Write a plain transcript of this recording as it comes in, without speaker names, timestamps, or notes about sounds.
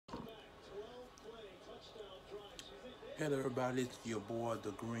Hello everybody, it's your boy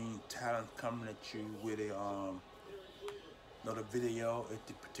The Green Talent coming at you with another video at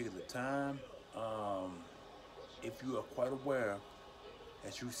the particular time. Um, if you are quite aware,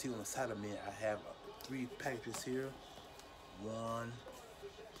 as you see on the side of me, I have three packages here. One,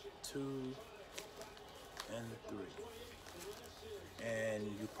 two, and three. And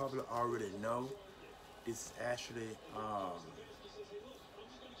you probably already know this is actually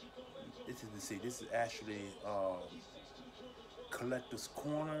this is actually Collector's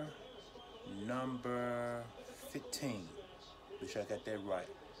Corner number 15. Make sure I got that right.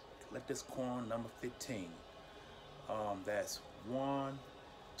 Collector's Corner number 15. That's 1,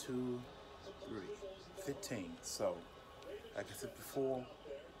 2, 3, 15. So, like I said before,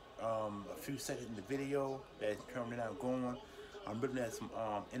 a few seconds in the video that's currently now going. I'm looking at some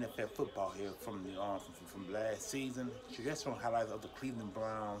NFL football here from last season. Just from highlights of the Cleveland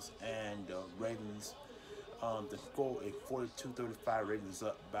Browns and Ravens. The score is 42-35. Ravens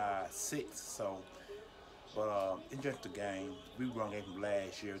up by 6. So, but enjoyed the game. Rerun game from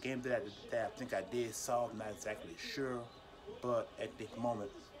last year. A game that I think I did solve. Not exactly sure, but at this moment,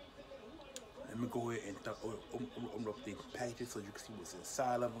 let me go ahead and open up the packages so you can see what's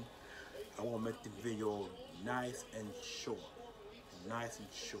inside of them. I want to make the video nice and short. Nice and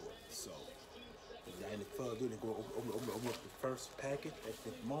short. So, without any further ado, go open up the first package at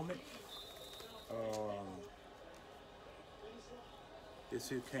this moment. This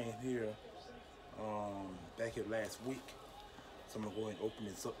here came here back here last week. So I'm gonna go ahead and open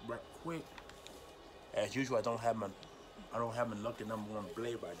this up right quick. As usual, I don't have my lucky number 1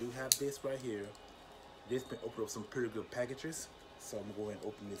 blade, but I do have this right here. This been opened up some pretty good packages. So I'm gonna go ahead and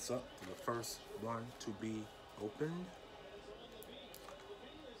open this up. The first one to be opened.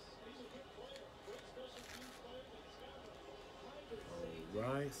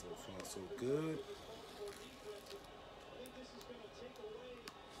 Alright, so far so good.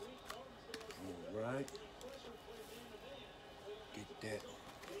 Alright. Get that.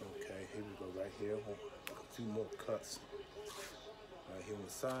 Okay, here we go right here. A few more cuts. Right here on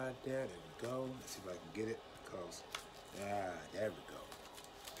the side there we go. Let's see if I can get it because, there we go.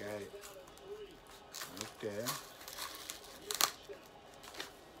 Got it. Okay.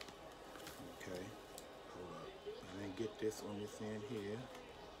 Okay. Hold up. I didn't get this on this end here.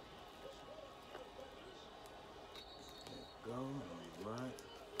 There we go. Alright.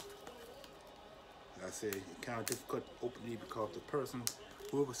 Like I said, it's kind of difficult to open it because the person,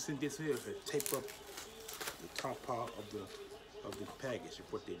 whoever sent this here, had taped up the top part of the package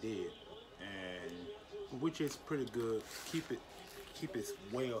of what they did, and which is pretty good. Keep it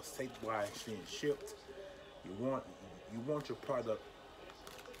well safe while it's being shipped. You want your product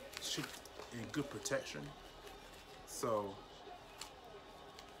shipped in good protection. So,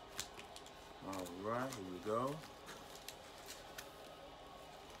 all right, here we go.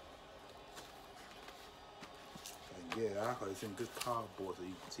 And yeah, I heard it's in good cardboard, so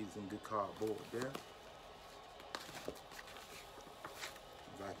you can see it's in good cardboard there.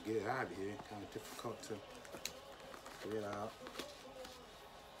 If I can get it out of here, kind of difficult to get it out.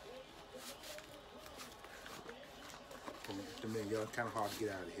 To me, y'all, kind of hard to get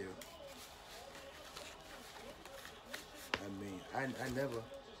out of here. I mean, I never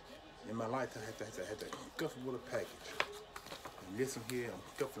in my lifetime had to scuff it with a package. And this one here, I'm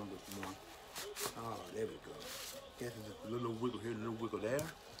scuffing with one. Oh, there we go. There's a little wiggle here, a little wiggle there.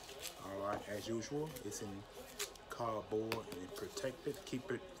 All right, as usual, it's in cardboard and protected.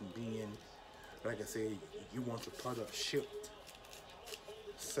 Keep it from being, like I said, you want your product shipped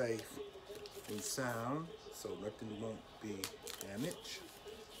safe and sound, so nothing won't be damaged.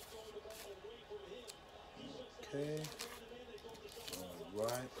 Okay. All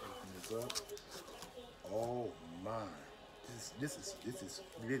right, open this up. Oh my, this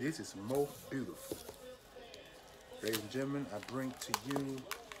is most beautiful. Ladies and gentlemen, I bring to you,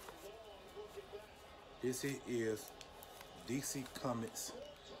 this is DC Comics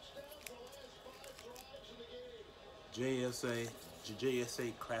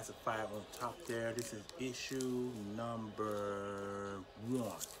JSA classified on top there. This is issue number 1.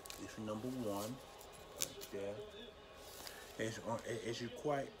 Issue number 1, right there. As you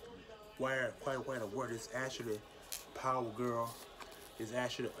quite aware, it's actually Power Girl. It's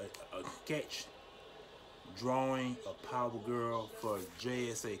actually a sketch drawing of Power Girl for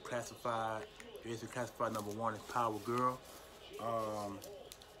JSA Classified. JSA Classified number 1 is Power Girl.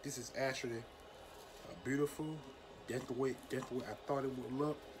 This is actually beautiful. That's the way I thought it would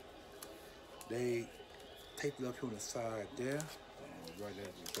look. They taped it up here on the side there. Right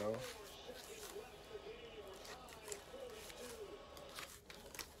there we go.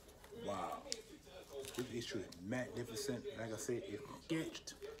 Wow. This issue is magnificent. Like I said, it's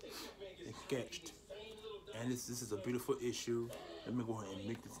sketched. It's sketched. And this is a beautiful issue. Let me go ahead and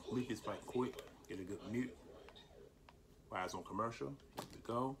mute this right quick. Get a good mute. While it's on commercial. Here we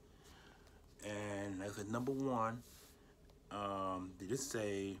go. And like I said, number one, this is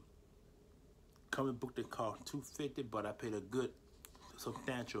a comic book that cost $2.50, but I paid a good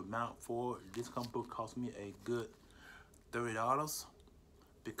substantial amount for it. This comic book cost me a good $30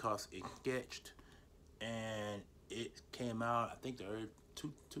 because it sketched, and it came out, I think, the early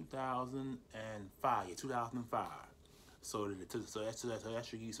 2005. Yeah, 2005. So that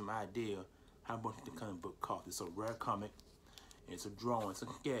should give you some idea how much the comic book cost. It's a rare comic. It's a drawing. It's a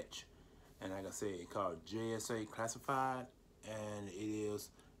sketch. And like I said, it's called JSA Classified, and it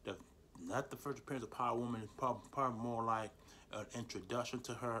is not the first appearance of Power Woman. It's probably more like an introduction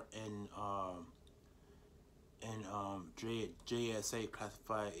to her in JSA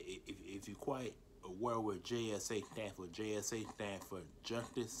Classified. If you're quite aware what JSA stands for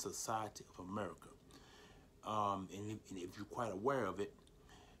Justice Society of America. And if you're quite aware of it,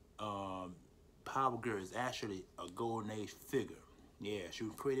 Power Girl is actually a Golden Age figure. Yeah, she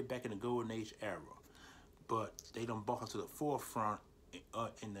was created back in the Golden Age era, but they done brought her to the forefront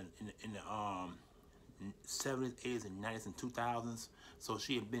in the 70s, 80s, and 90s, and 2000s. So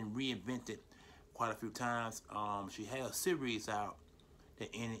she had been reinvented quite a few times. She had a series out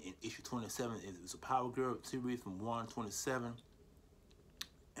that ended in issue 27. It was a Power Girl series from 127.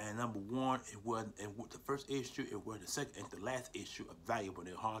 And number one, it wasn't the first issue. It was the second and the last issue are valuable.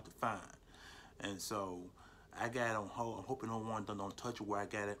 They're hard to find. And so I got it on hold. I'm hoping no one don't touch it where I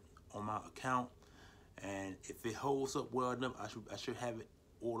got it on my account. And if it holds up well enough, I should have it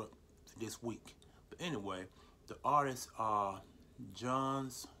ordered this week. But anyway, the artists are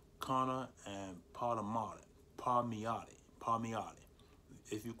Johns, Connor, and Palmiotti.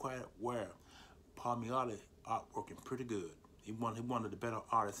 If you're quite aware, Palmiotti artwork is pretty good. He's one of the better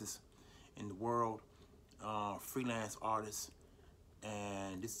artists in the world, freelance artist.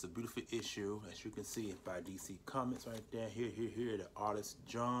 And this is a beautiful issue, as you can see, it's by DC Comics right there. Here are the artists,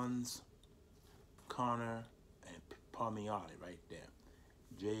 Johns, Connor, and Palmiotti right there.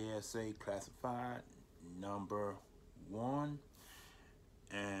 JSA Classified, number 1.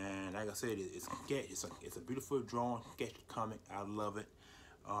 And like I said, it's a beautiful drawing, sketch comic. I love it.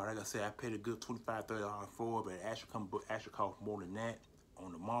 Like I said, I paid a good $25, $30 for it, but it actually cost more than that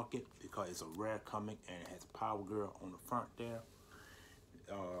on the market because it's a rare comic and it has Power Girl on the front there.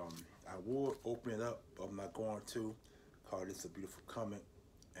 I would open it up, but I'm not going to, because it's a beautiful comic,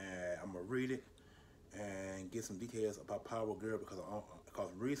 and I'm gonna read it and get some details about Power Girl because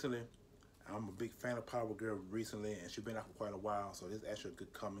recently I'm a big fan of Power Girl recently, and she's been out for quite a while. So this is actually a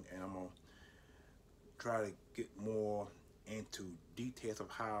good comic, and I'm gonna try to get more into details of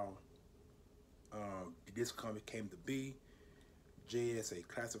how this comic came to be. JSA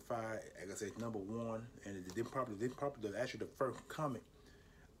Classified, like I said, number 1, and they probably actually the first comic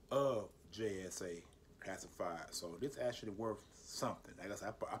of JSA Classified. So this actually worth something. Like I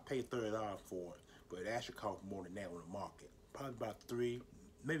said, I paid $30 for it, but it actually cost more than that on the market. Probably about 300,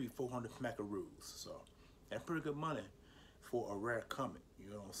 maybe 400 smackaroos. So that's pretty good money for a rare comic. You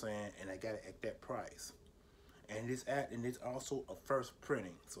know what I'm saying? And I got it at that price. And it's also a first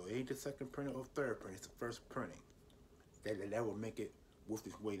printing. So it ain't the second printing or third printing. It's the first printing. That will make it worth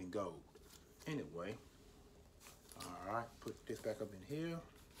its weight in gold. Anyway, all right, put this back up in here.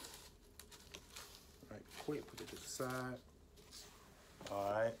 All right, quick, put it to the side.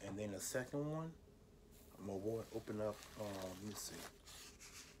 All right, and then the second one, I'm gonna go and open up. Let me see.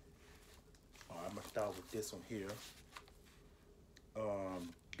 All right, I'm gonna start with this one here.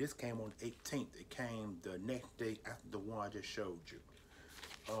 This came on the 18th. It came the next day after the one I just showed you.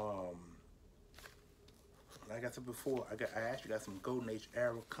 Like I said before, I actually got some Golden Age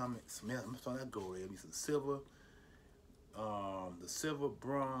era comics. Man, I'm starting to go there. Some silver, the silver,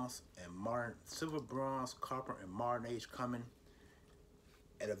 bronze, copper, and modern age coming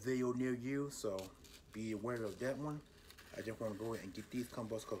at a video near you. So be aware of that one. I just want to go ahead and get these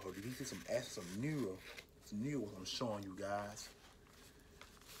combos because these are some new I'm showing you guys.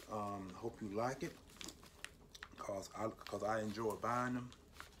 Hope you like it, cause I enjoy buying them.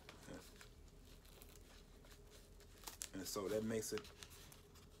 And so that makes it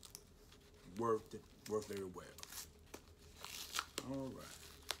worth very well. All right.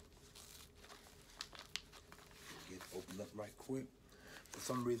 Get it opened up right quick. For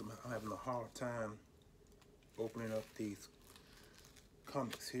some reason, I'm having a hard time opening up these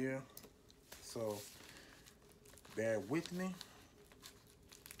comics here. So bear with me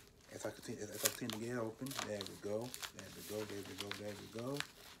as I continue to get it open. There we go. There we go. There we go. There we go.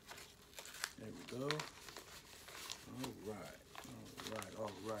 There we go.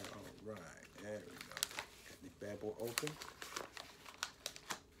 open.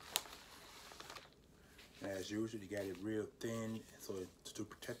 And as usual, you got it real thin so to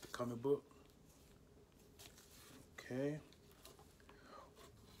protect the comic book. Okay.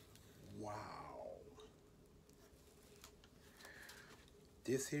 Wow.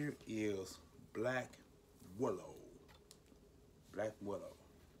 This here is Black Willow. Black Willow.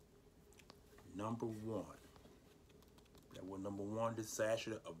 #1. That was #1. This is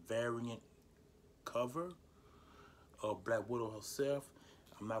actually a variant cover of Black Widow herself.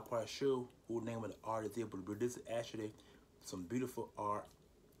 I'm not quite sure who the name of the artist is, but this is actually some beautiful art,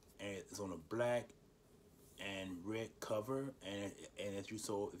 and it's on a black and red cover. And as you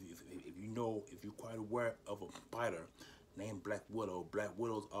saw, if you know, if you're quite aware of a spider named Black Widow, Black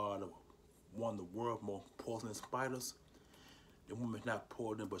Widows are one of the world's most poisonous spiders. The woman's not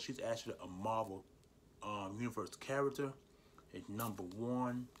poisonous, but she's actually a Marvel Universe character. It's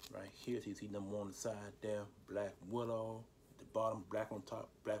 #1 right here. So you see #1 on the side there, Black Widow. At the bottom, black on top,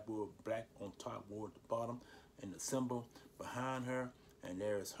 Black Widow, black on top, Widow at the bottom, and the symbol behind her. And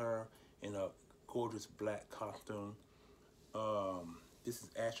there is her in a gorgeous black costume. This is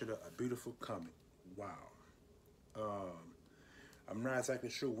actually a beautiful comic. Wow. I'm not exactly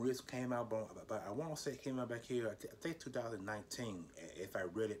sure when this came out, but I want to say it came out back here, I think 2019, if I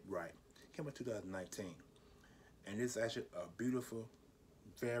read it right. It came out 2019. And this is actually a beautiful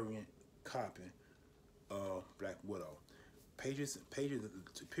variant copy of Black Widow. Pages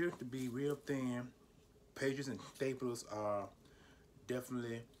appear to be real thin. Pages and staples are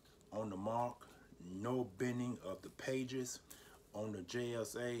definitely on the mark. No bending of the pages on the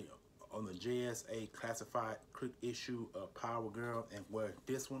JSA classified quick issue of Power Girl, and where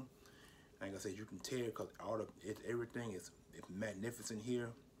this one, like I said, you can tell because everything is magnificent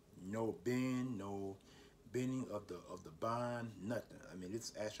here. No bend, no bending of the bind, nothing. I mean,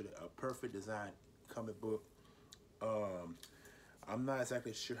 it's actually a perfect design comic book. I'm not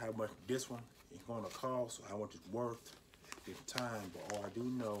exactly sure how much this one is going to cost or how much it's worth at this time, but all I do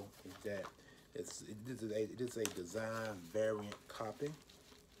know is that it is a design variant copy,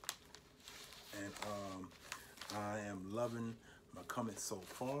 and I am loving my comics so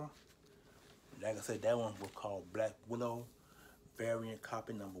far. Like I said, that one was called Black Widow variant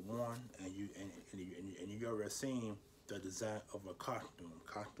copy #1, and you already seen the design of a costume.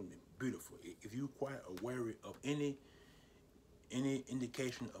 Costume is beautiful. If you quite aware of any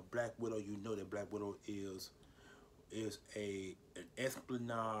indication of Black Widow, you know that Black Widow is an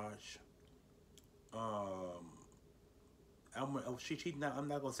espionage. I'm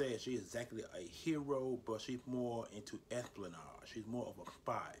not gonna say she's exactly a hero, but she's more into espionage. She's more of a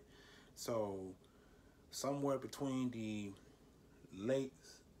spy. So somewhere between the late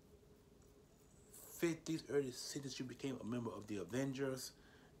 50s, early 60s, she became a member of the Avengers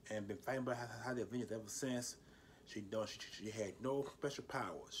and been fighting about how the Avengers ever since. She had no special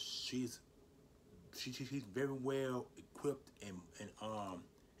powers. She's very well equipped in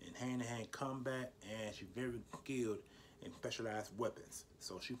hand-to-hand combat, and she's very skilled in specialized weapons.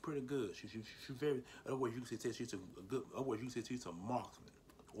 So she's pretty good. She's very. Otherwise, you could say she's a good. Otherwise, you could say she's a marksman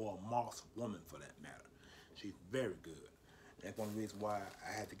or a markswoman for that matter. She's very good. That's one reason why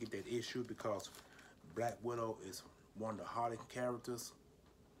I had to get that issue, because Black Widow is one of the hottest characters.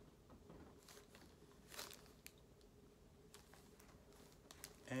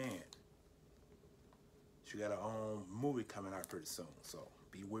 And she got her own movie coming out pretty soon, so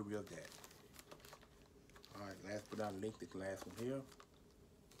be wary of that. All right, last but not least, the last one here.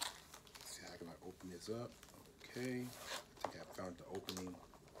 Let's see how can I open this up? Okay, I think I found the opening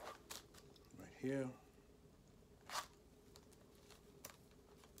right here.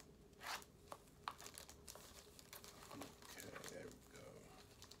 Okay, there we go.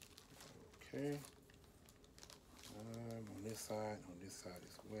 Okay. On this side is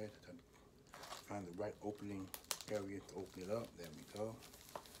wet. Find the right opening area to open it up. There we go.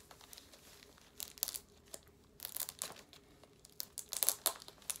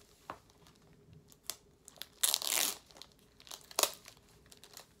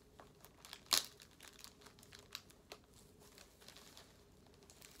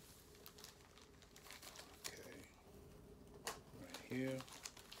 Okay, right here.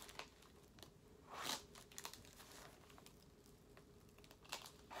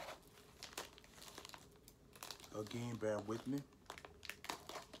 Again, bear with me.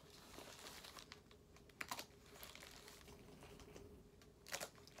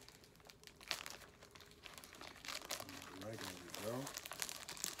 All right, there we go.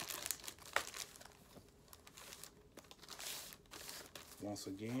 Once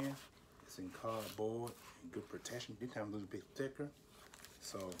again, it's in cardboard and good protection. This time a little bit thicker.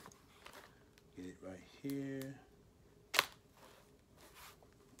 So get it right here.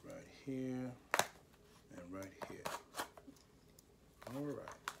 here and right here. All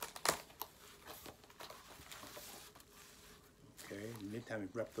right. Okay, this time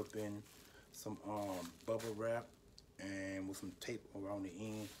it's wrapped up in some bubble wrap and with some tape around the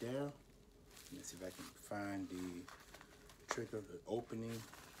end there. Let me see if I can find the trigger, the opening.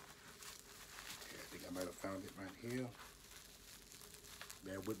 Okay, I think I might have found it right here.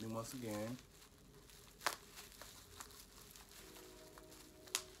 Bear with me once again.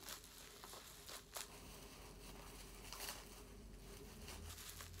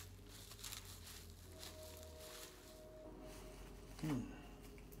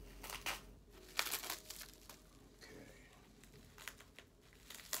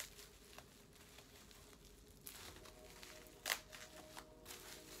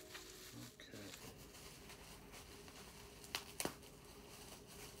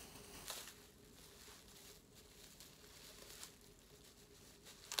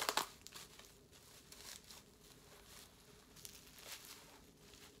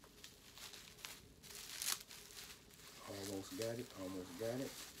 Almost got it, almost got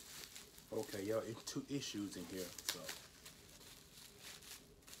it. Okay, y'all, it's 2 issues in here, so.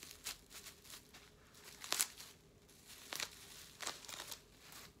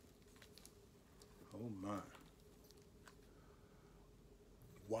 Oh my.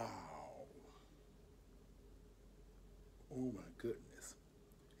 Wow. Oh my goodness.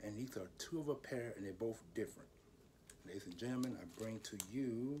 And these are 2 of a pair and they're both different. Ladies and gentlemen, I bring to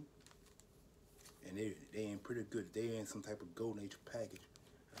you, and they ain't pretty good. They in some type of golden age package.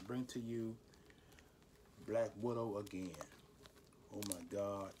 I bring to you Black Widow again. Oh my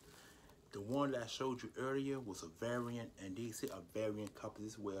God. The one that I showed you earlier was a variant, and these are variant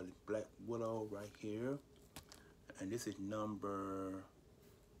copies as well. The Black Widow right here. And this is number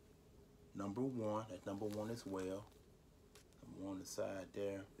 1. That's number 1 as well. Number 1 on the side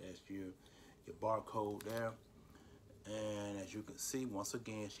there. That's your barcode there. And as you can see, once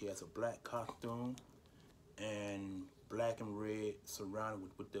again, she has a black costume and black and red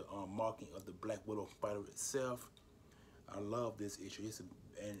surrounded with the marking of the Black Widow spider itself. I love this issue.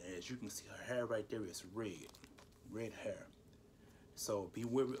 And as you can see, her hair right there is red hair. So be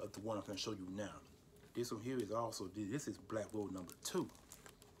wary of the one I'm going to show you now. This one here is also, this is Black Widow number 2.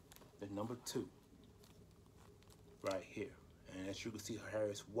 The number 2 right here. And as you can see, her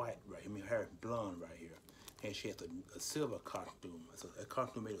hair is white, right? I mean, her hair is blonde right here. And she has a silver costume. It's a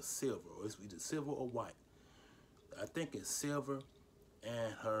costume made of silver, or it's either silver or white. I think it's silver,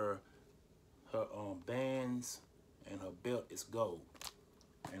 and her bands and her belt is gold.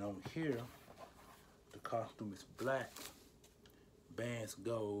 And on here, the costume is black, bands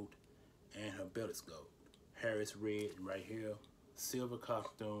gold, and her belt is gold. Hair is red right here. Silver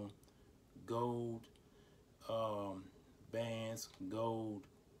costume, gold bands, gold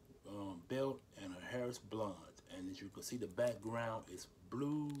belt, and her hair is blonde. And as you can see, the background is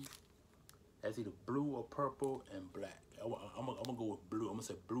blue. That's either blue or purple and black. I'm gonna go with blue. I'm gonna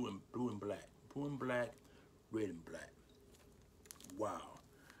say blue and black. Blue and black, red and black. Wow,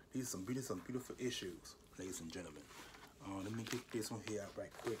 these are some beautiful issues, ladies and gentlemen. Let me get this one here out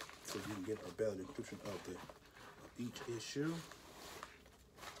right quick so you can get a better description of each issue.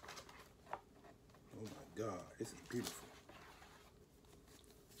 Oh my God, this is beautiful.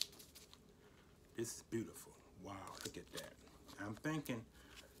 This is beautiful. Wow, look at that. I'm thinking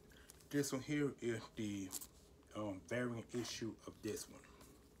this one here is the variant issue of this one.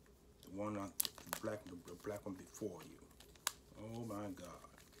 The one on the black one before you. Oh my God.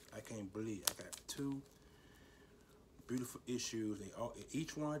 I can't believe I got 2 beautiful issues.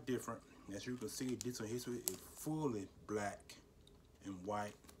 Each one are different. As you can see, this one here is fully black and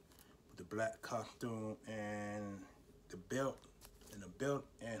white with the black costume and the belt. And the belt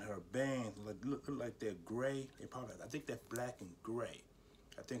and her bands look like they're gray. I think they're black and gray.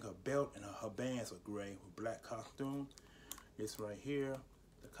 I think her belt and her bands are gray with black costume. This right here,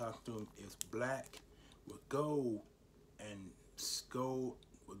 the costume is black with gold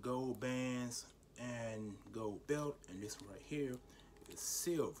bands and gold belt. And this right here is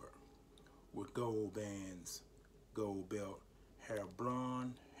silver with gold bands, gold belt, hair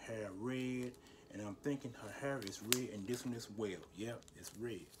blonde, hair red. And I'm thinking her hair is red, and this one as well. Yep, it's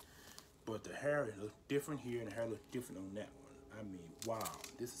red. But the hair looks different here, and the hair looks different on that one. I mean, wow,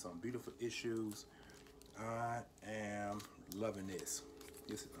 this is some beautiful issues. I am loving this.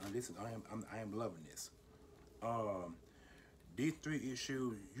 I am loving this. These 3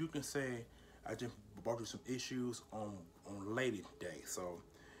 issues, you can say I just brought you some issues on Lady Day. So,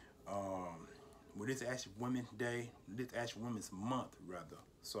 well, this is actually Women's Day. This is actually Women's Month, rather.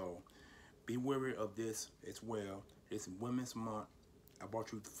 So, be wary of this as well. It's Women's Month. I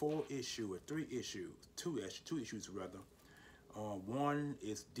brought you 4 issues, or 3 issues, two issues rather. One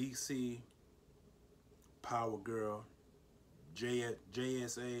is DC Power Girl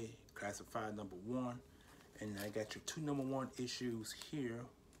JSA Classified #1, and I got your 2 #1 issues here.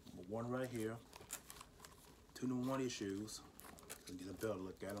 One right here. 2 #1 issues. So get a better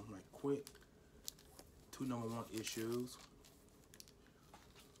look at them right quick. 2 #1 issues.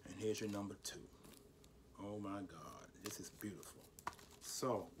 And here's your #2. Oh my God, this is beautiful.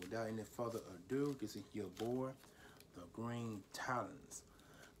 So, without any further ado, this is your boy, the Green Talons,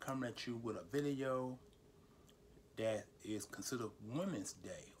 coming at you with a video that is considered Women's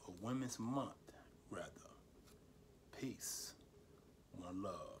Day, or Women's Month, rather. Peace, one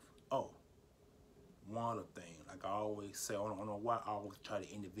love. Oh, one other thing, like I always say, I don't know why I always try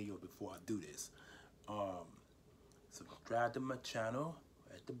to end the video before I do this. Subscribe to my channel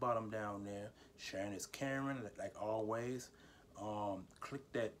at the bottom down there. Sharing is caring, like always.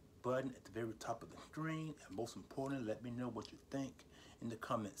 Click that button at the very top of the screen, and most importantly, let me know what you think in the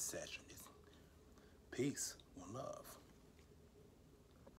comment section. Peace, one love.